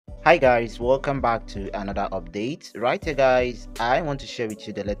Hi guys, welcome back to another update. Right here guys, I want to share with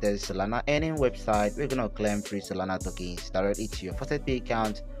you the latest Solana earning website. We're gonna claim free Solana tokens directly to your FaucetPay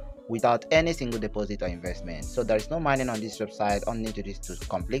account without any single deposit or investment. So there is no mining on this website. All you need to do is to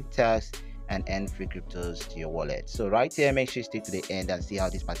complete tasks and earn free cryptos to your wallet. So right here, make sure you stick to the end and see how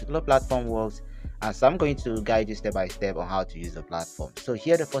this particular platform works. And so I'm going to guide you step by step on how to use the platform. So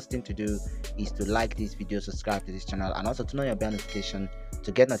here the first thing to do is to like this video, subscribe to this channel, and also turn on your bell notification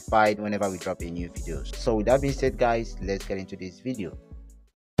to get notified whenever we drop a new video. So with that being said guys, let's get into this video.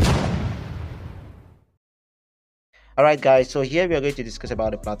 Alright guys, so here we are going to discuss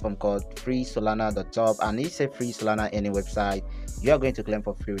about a platform called freesolana.top, and it's a free Solana earning website you are going to claim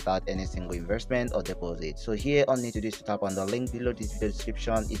for free without any single investment or deposit. So here all you need to do is to tap on the link below this video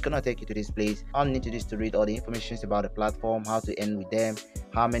description. It's gonna take you to this place. All you need to do is to read all the information about the platform, how to earn with them,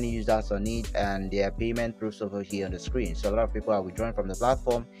 how many users on it, and their payment proofs over here on the screen. So a lot of people are withdrawing from the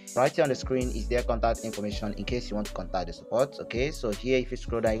platform. Right here on the screen is their contact information in case you want to contact the support. Okay, so here if you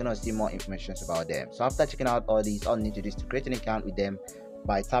scroll down, you're gonna see more information about them. So after checking out all these, all you need to do is to create an account with them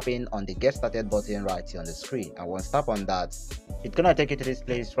by tapping on the get started button right here on the screen. And once tap on that, it's gonna take you to this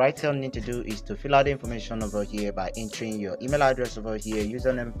place. Right here all you need to do is to fill out the information over here by entering your email address over here,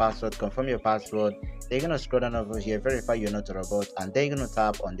 username, password, confirm your password. Then you're gonna scroll down over here, verify you're not a robot, and then you're gonna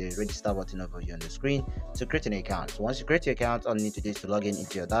tap on the register button over here on the screen to create an account. So once you create your account, all you need to do is to log in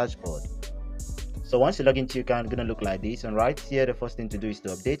into your dashboard. So once you log into your account, it's gonna look like this, and right here the first thing to do is to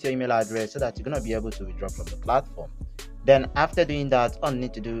update your email address so that you're gonna be able to withdraw from the platform. Then after doing that, all you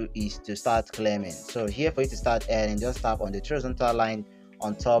need to do is to start claiming. So here for you to start earning, just tap on the horizontal line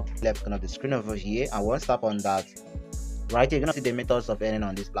on top left corner of the screen over here, and once tap on that, right here you're gonna see the methods of earning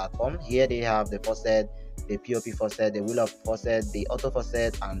on this platform. Here they have the faucet, the POP faucet, the wheel of faucet, the auto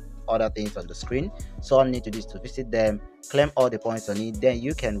faucet, and other things on the screen. So all you need to do is to visit them, claim all the points on it, then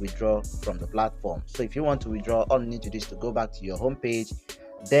you can withdraw from the platform. So if you want to withdraw, all you need to do is to go back to your home page.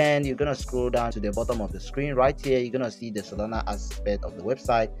 Then you're gonna scroll down to the bottom of the screen. Right here you're gonna see the Solana aspect of the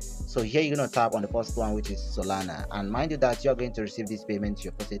website. So here you're gonna tap on the first one, which is Solana, and mind you that you're going to receive this payment to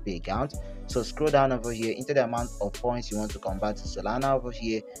your FaucetPay account. So scroll down over here into the amount of points you want to convert to Solana. Over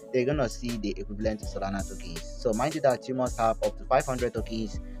here they're gonna see the equivalent to Solana tokens. So mind you that you must have up to 500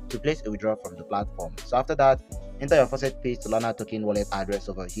 tokens to place a withdrawal from the platform. So after that, enter your FaucetPay Solana token wallet address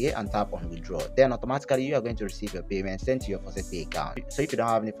over here and tap on withdraw. Then automatically you are going to receive your payment sent to your FaucetPay account. So if you don't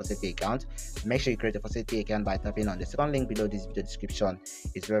have any FaucetPay account, make sure you create a FaucetPay account by tapping on the second link below this video description.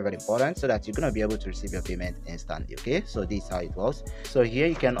 It's very important so that you're going to be able to receive your payment instantly. Okay, so this is how it works. So here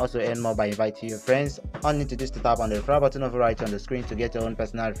you can also earn more by inviting your friends. All you need to do is to tap on the referral button over right on the screen to get your own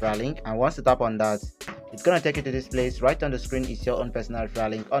personal referral link, and once you tap on that, it's gonna take you to this place. Right on the screen is your own personal referral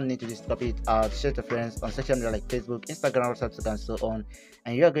link. All you need to do is copy it out, share to friends on social media like Facebook, Instagram, WhatsApp, and so on,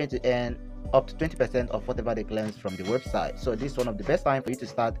 and you are going to earn up to 20% of whatever they claim from the website. So this is one of the best time for you to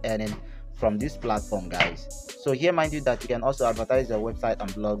start earning from this platform, guys. So here mind you that you can also advertise your website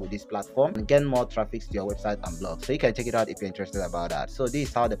and blog with this platform and get more traffic to your website and blog. So you can check it out if you're interested about that. So this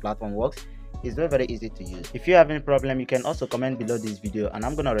is how the platform works. It's very easy to use. If you have any problem, you can also comment below this video and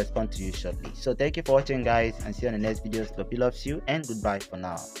I'm gonna respond to you shortly. So thank you for watching guys, and see you on the next videos. Love loves you, and goodbye for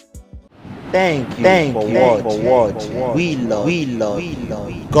now. Thank you for watching. We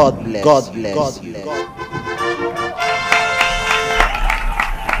love. God bless you.